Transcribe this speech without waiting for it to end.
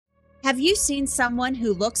Have you seen someone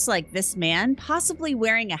who looks like this man, possibly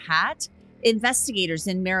wearing a hat? Investigators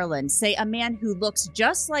in Maryland say a man who looks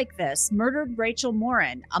just like this murdered Rachel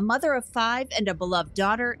Morin, a mother of 5 and a beloved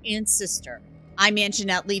daughter and sister. I'm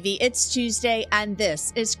Angenette Levy. It's Tuesday, and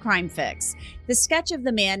this is Crime Fix. The sketch of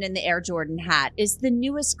the man in the Air Jordan hat is the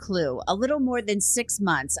newest clue, a little more than 6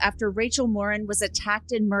 months after Rachel Morin was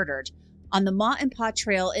attacked and murdered on the Ma and Pa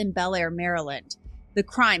Trail in Bel Air, Maryland. The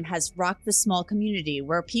crime has rocked the small community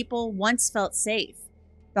where people once felt safe.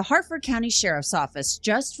 The Harford County Sheriff's Office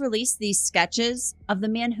just released these sketches of the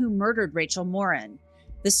man who murdered Rachel Morin.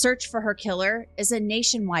 The search for her killer is a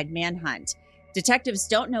nationwide manhunt. Detectives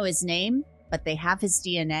don't know his name, but they have his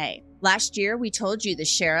DNA. Last year, we told you the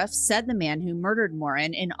sheriff said the man who murdered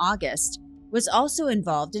Morin in August was also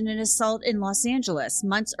involved in an assault in Los Angeles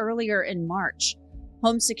months earlier in March.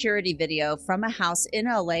 Home security video from a house in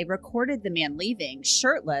LA recorded the man leaving,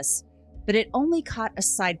 shirtless, but it only caught a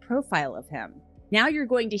side profile of him. Now you're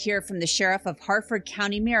going to hear from the sheriff of Harford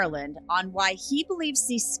County, Maryland, on why he believes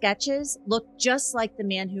these sketches look just like the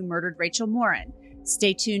man who murdered Rachel Morin.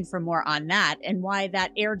 Stay tuned for more on that and why that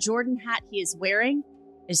Air Jordan hat he is wearing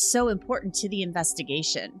is so important to the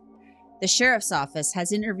investigation. The sheriff's office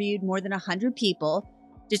has interviewed more than 100 people.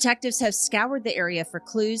 Detectives have scoured the area for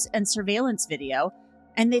clues and surveillance video,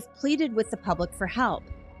 and they've pleaded with the public for help.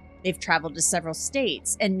 They've traveled to several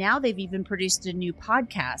states, and now they've even produced a new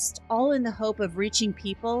podcast, all in the hope of reaching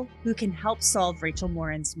people who can help solve Rachel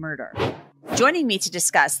Morin's murder. Joining me to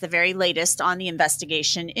discuss the very latest on the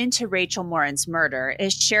investigation into Rachel Morin's murder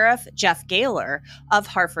is Sheriff Jeff Gahler of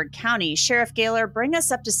Harford County. Sheriff Gahler, bring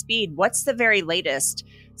us up to speed. What's the very latest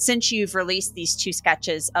since you've released these 2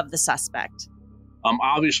 sketches of the suspect?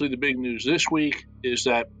 Obviously, the big news this week is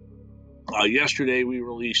that yesterday we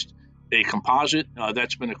released a composite.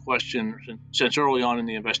 That's been a question since early on in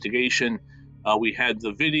the investigation. We had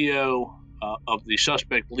the video of the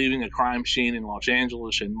suspect leaving a crime scene in Los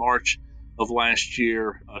Angeles in March of last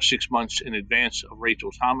year, 6 months in advance of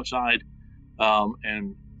Rachel's homicide.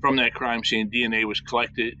 And from that crime scene, DNA was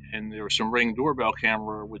collected, and there was some Ring doorbell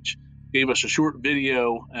camera, which gave us a short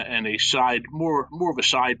video and a side, more of a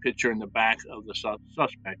side picture in the back of the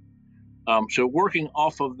suspect. So working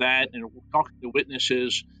off of that and talking to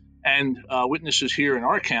witnesses and witnesses here in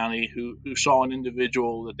our county who saw an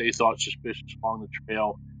individual that they thought suspicious along the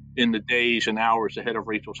trail in the days and hours ahead of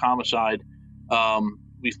Rachel's homicide,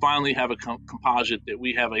 we finally have a composite that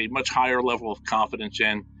we have a much higher level of confidence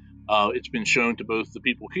in. It's been shown to both the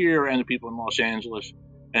people here and the people in Los Angeles,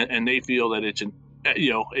 and they feel that it's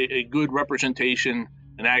a good representation,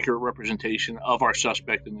 an accurate representation of our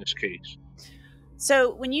suspect in this case.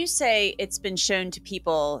 So when you say it's been shown to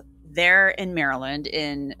people there in Maryland,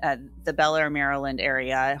 in the Bel Air, Maryland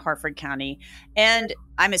area, Harford County, and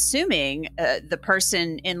I'm assuming the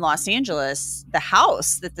person in Los Angeles, the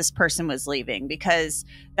house that this person was leaving, because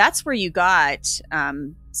that's where you got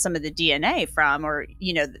some of the DNA from, or,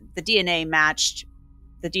 the DNA matched,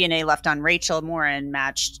 the DNA left on Rachel Morin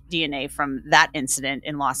matched DNA from that incident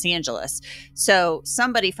in Los Angeles. So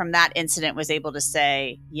somebody from that incident was able to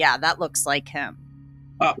say, yeah, that looks like him.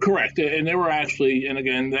 Correct. And there were actually, and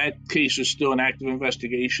again, that case is still an active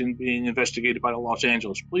investigation being investigated by the Los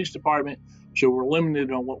Angeles Police Department. So we're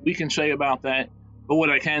limited on what we can say about that. But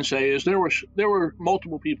what I can say is there were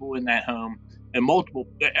multiple people in that home, and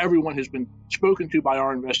everyone has been spoken to by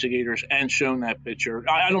our investigators and shown that picture.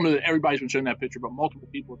 I don't know that everybody's been shown that picture, but multiple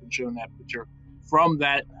people have been shown that picture from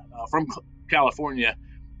California.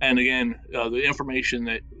 And again, the information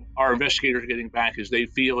that our investigators are getting back is they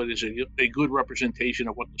feel it is a good representation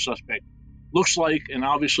of what the suspect looks like. And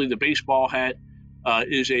obviously the baseball hat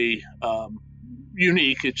is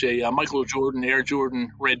unique. It's a Michael Jordan, Air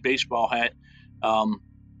Jordan red baseball hat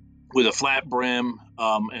with a flat brim,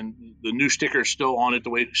 and the new sticker is still on it the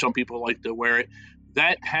way some people like to wear it.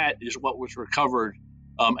 That hat is what was recovered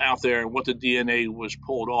out there and what the DNA was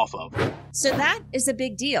pulled off of. So that is a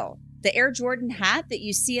big deal. The Air Jordan hat that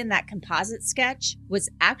you see in that composite sketch was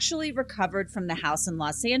actually recovered from the house in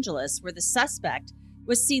Los Angeles where the suspect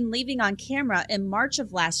was seen leaving on camera in March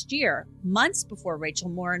of last year, months before Rachel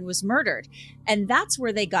Morin was murdered. And that's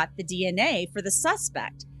where they got the DNA for the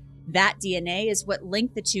suspect. That DNA is what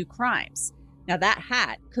linked the 2 crimes. Now that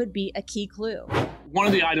hat could be a key clue. One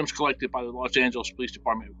of the items collected by the Los Angeles Police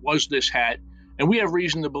Department was this hat. And we have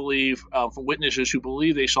reason to believe from witnesses who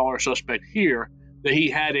believe they saw our suspect here that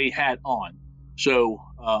he had a hat on. So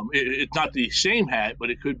it's not the same hat,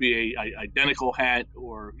 but it could be a identical hat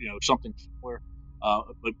or something similar,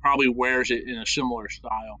 but probably wears it in a similar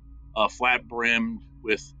style, flat brimmed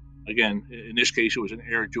with, again, in this case, it was an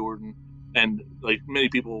Air Jordan and like many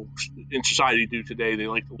people in society do today, they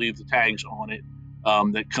like to leave the tags on it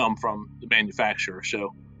that come from the manufacturer.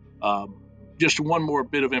 So just one more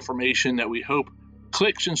bit of information that we hope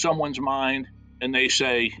clicks in someone's mind, and they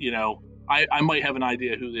say, I might have an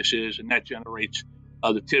idea who this is, and that generates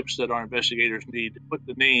the tips that our investigators need to put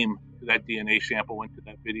the name to that DNA sample into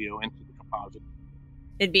that video, into the composite.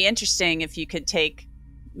 It'd be interesting if you could take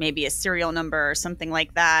maybe a serial number or something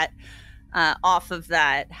like that off of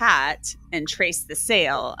that hat and trace the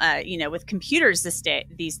sale. With computers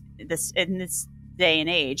in this day and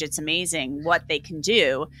age, it's amazing what they can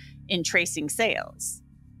do in tracing sales.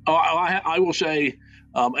 I will say,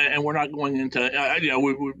 and we're not going into,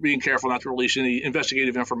 we're being careful not to release any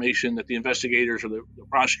investigative information that the investigators or the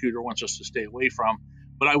prosecutor wants us to stay away from.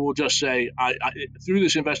 But I will just say, through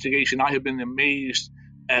this investigation, I have been amazed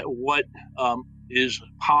at what is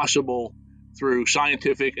possible through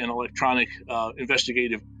scientific and electronic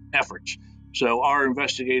investigative efforts. So our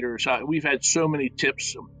investigators, we've had so many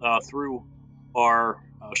tips through our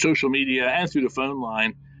social media and through the phone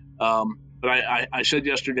line. But I said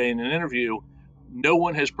yesterday in an interview, no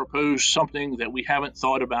one has proposed something that we haven't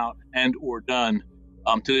thought about and or done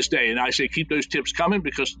to this day. And I say keep those tips coming,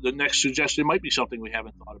 because the next suggestion might be something we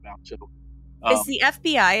haven't thought about. So, is the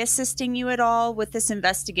FBI assisting you at all with this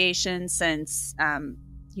investigation, since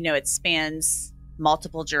it spans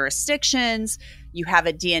multiple jurisdictions? You have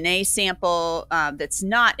a DNA sample that's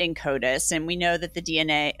not in CODIS, and we know that the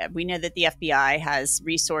FBI has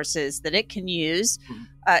resources that it can use,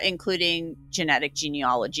 including genetic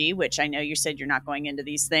genealogy, which I know you said you're not going into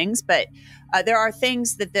these things, but there are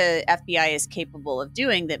things that the FBI is capable of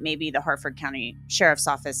doing that maybe the Harford County Sheriff's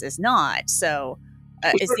Office is not. So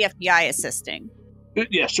is the FBI assisting?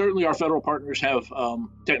 Yeah, certainly our federal partners have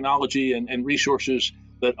technology and resources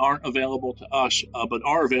that aren't available to us, but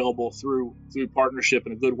are available through partnership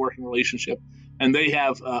and a good working relationship. And they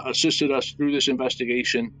have assisted us through this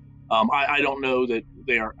investigation. I don't know that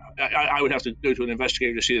they are, I would have to go to an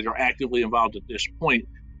investigator to see that they're actively involved at this point.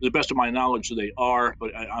 To the best of my knowledge, they are,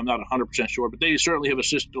 but I'm not 100% sure. But they certainly have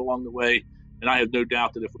assisted along the way. And I have no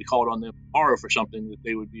doubt that if we called on them tomorrow for something, that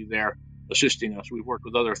they would be there assisting us. We've worked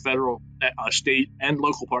with other federal, state, and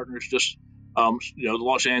local partners, just, the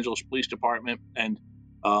Los Angeles Police Department. And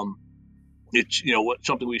it's,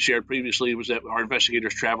 something we shared previously was that our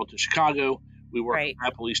investigators traveled to Chicago. We worked with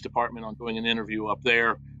that police department on doing an interview up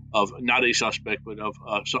there of not a suspect, but of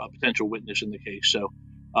a potential witness in the case. So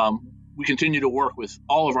we continue to work with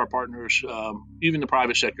all of our partners, even the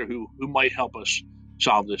private sector, who might help us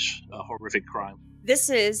solve this horrific crime.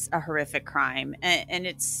 This is a horrific crime, and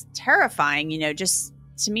it's terrifying. Just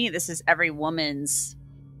to me, this is every woman's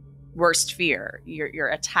worst fear. You're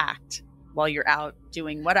attacked while you're out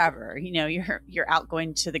doing whatever. You're out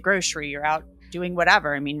going to the grocery, you're out doing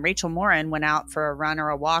whatever. I mean, Rachel Morin went out for a run or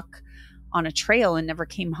a walk on a trail and never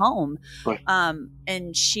came home. Right.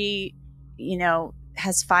 And she,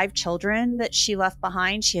 has 5 children that she left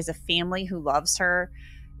behind. She has a family who loves her.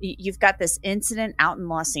 You've got this incident out in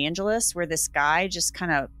Los Angeles where this guy just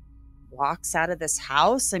kind of walks out of this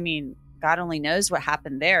house. I mean, God only knows what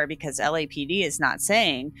happened there, because LAPD is not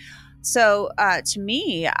saying. So to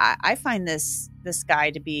me, I find this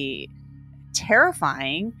guy to be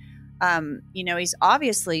terrifying. He's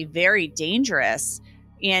obviously very dangerous,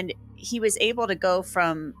 and he was able to go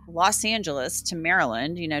from Los Angeles to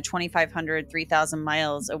Maryland, 2,500, 3,000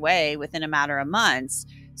 miles away within a matter of months.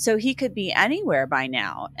 So he could be anywhere by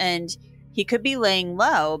now, and he could be laying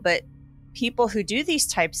low. But people who do these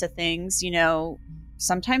types of things,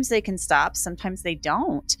 sometimes they can stop, sometimes they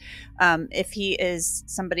don't, if he is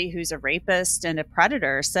somebody who's a rapist and a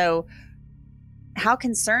predator. So how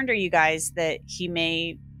concerned are you guys that he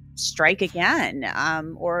may strike again?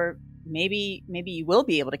 Or maybe you will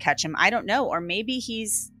be able to catch him. I don't know. Or maybe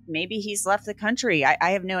he's left the country.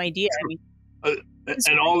 I have no idea. I mean,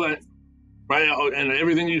 and all that, right? And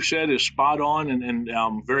everything you said is spot on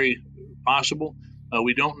and very possible.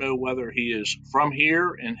 We don't know whether he is from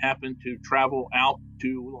here and happened to travel out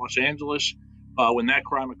to Los Angeles when that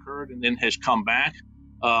crime occurred, and then has come back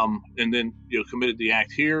and then committed the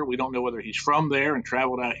act here. We don't know whether he's from there and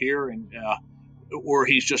traveled out here, and or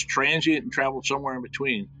he's just transient and traveled somewhere in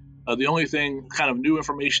between. The only thing, kind of new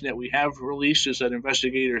information that we have released, is that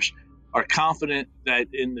investigators are confident that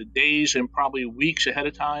in the days and probably weeks ahead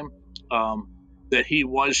of time, that he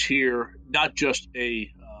was here, not just a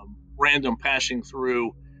random passing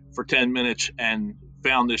through for 10 minutes and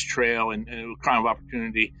found this trail and it was a crime of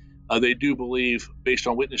opportunity. They do believe, based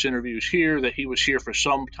on witness interviews here, that he was here for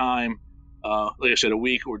some time, like I said, a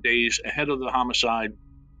week or days ahead of the homicide.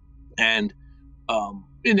 And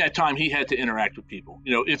in that time, he had to interact with people.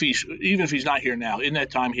 Even if he's not here now, in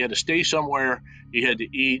that time, he had to stay somewhere. He had to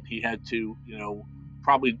eat. He had to,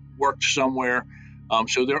 probably work somewhere.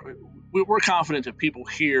 We're confident that people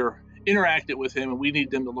here interacted with him, and we need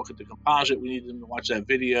them to look at the composite. We need them to watch that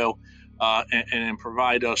video and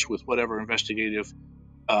provide us with whatever investigative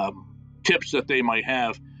tips that they might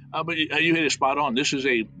have. But you hit it spot on. This is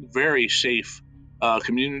a very safe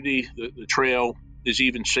community. The trail is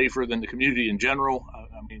even safer than the community in general.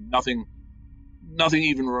 Nothing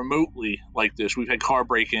even remotely like this. We've had car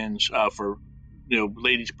break-ins for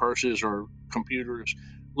ladies' purses or computers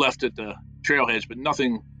left at the trailheads, but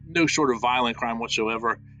no sort of violent crime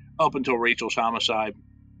whatsoever up until Rachel's homicide.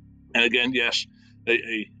 And again, yes,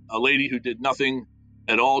 a lady who did nothing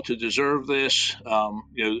at all to deserve this, a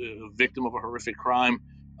victim of a horrific crime.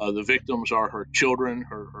 The victims are her children,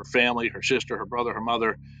 her family, her sister, her brother, her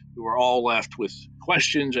mother, who are all left with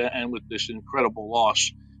questions and with this incredible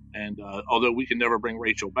loss. And although we can never bring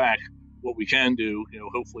Rachel back, what we can do,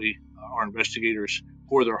 hopefully our investigators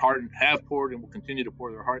pour their heart and have poured and will continue to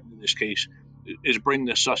pour their heart into this case, is bring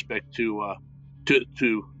this suspect to the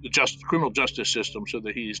criminal justice system so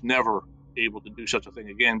that he's never able to do such a thing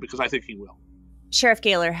again, because I think he will. Sheriff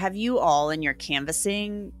Gahler, have you all in your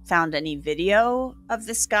canvassing found any video of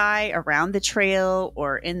this guy around the trail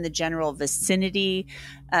or in the general vicinity?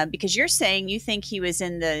 Because you're saying you think he was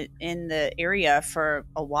in the area for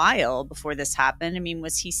a while before this happened.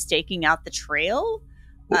 Was he staking out the trail?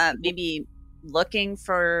 Maybe looking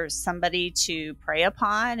for somebody to prey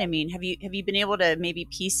upon? Have you been able to maybe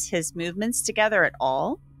piece his movements together at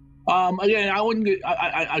all? Again,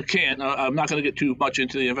 I can't. I'm not going to get too much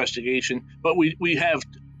into the investigation, but we have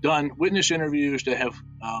done witness interviews that have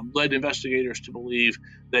led investigators to believe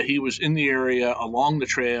that he was in the area along the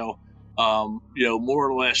trail, more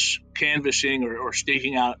or less canvassing or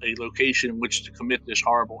staking out a location in which to commit this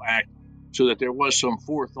horrible act, so that there was some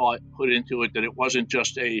forethought put into it, that it wasn't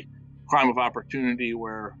just a crime of opportunity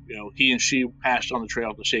where he and she passed on the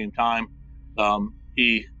trail at the same time.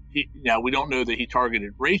 Now, we don't know that he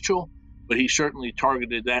targeted Rachel, but he certainly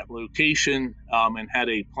targeted that location and had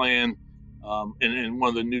a plan. And one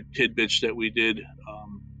of the new tidbits that we did,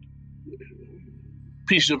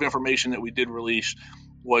 pieces of information that we did release,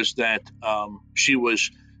 was that she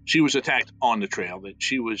was attacked on the trail. That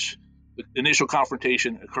the initial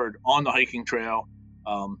confrontation occurred on the hiking trail,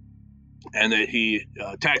 and that he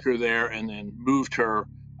attacked her there and then moved her.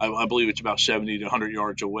 I believe it's about 70 to 100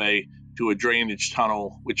 yards away, to a drainage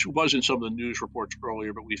tunnel, which was in some of the news reports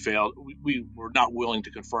earlier, but we failed. We were not willing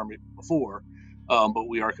to confirm it before, but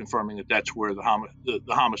we are confirming that that's where the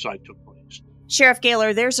homicide took place. Sheriff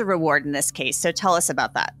Gahler, there's a reward in this case, so tell us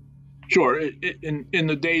about that. Sure. In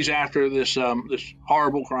the days after this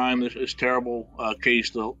horrible crime, this terrible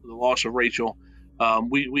case, the loss of Rachel,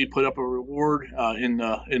 we put up a reward in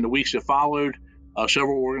the weeks that followed.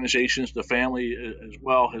 Several organizations, the family as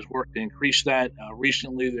well, has worked to increase that.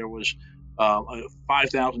 Recently, there was a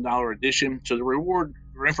 $5,000 addition. So the reward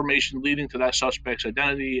for information leading to that suspect's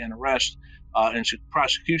identity and arrest and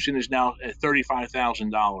prosecution is now at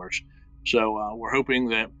 $35,000. So we're hoping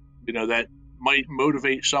that that might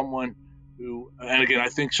motivate someone who, and again, I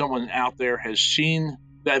think someone out there has seen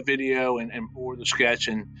that video and or the sketch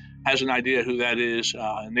and has an idea who that is,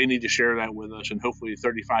 and they need to share that with us. And hopefully,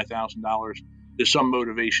 $35,000 is some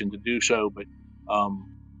motivation to do so, but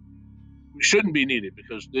shouldn't be needed,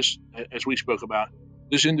 because this, as we spoke about,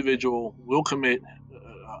 this individual will commit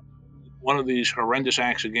one of these horrendous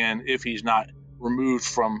acts again if he's not removed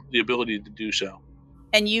from the ability to do so.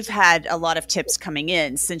 And you've had a lot of tips coming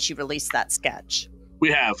in since you released that sketch.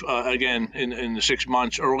 We have, again, in the 6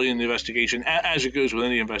 months early in the investigation, as it goes with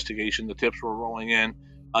any investigation, the tips were rolling in.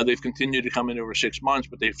 They've continued to come in over 6 months,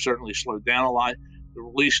 but they've certainly slowed down a lot. The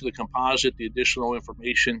release of the composite, the additional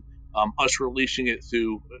information, us releasing it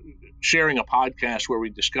through sharing a podcast where we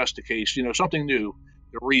discuss the case, something new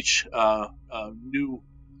to reach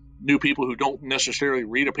new people who don't necessarily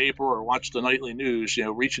read a paper or watch the nightly news,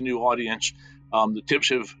 reach a new audience. The tips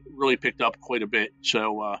have really picked up quite a bit.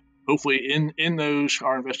 So hopefully in those,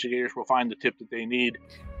 our investigators will find the tip that they need.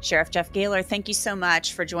 Sheriff Jeff Gahler, thank you so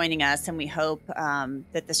much for joining us. And we hope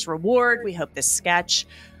that this reward, we hope this sketch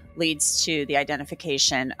leads to the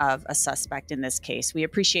identification of a suspect in this case. We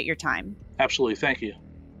appreciate your time. Absolutely. Thank you.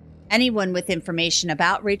 Anyone with information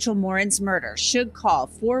about Rachel Morin's murder should call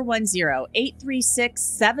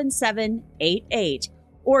 410-836-7788,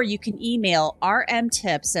 or you can email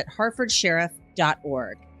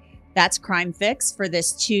rmtips@harfordsheriff.org. That's Crime Fix for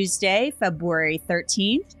this Tuesday, February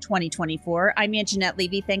 13th, 2024. I'm Angenette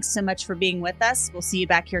Levy. Thanks so much for being with us. We'll see you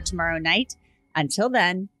back here tomorrow night. Until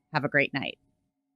then, have a great night.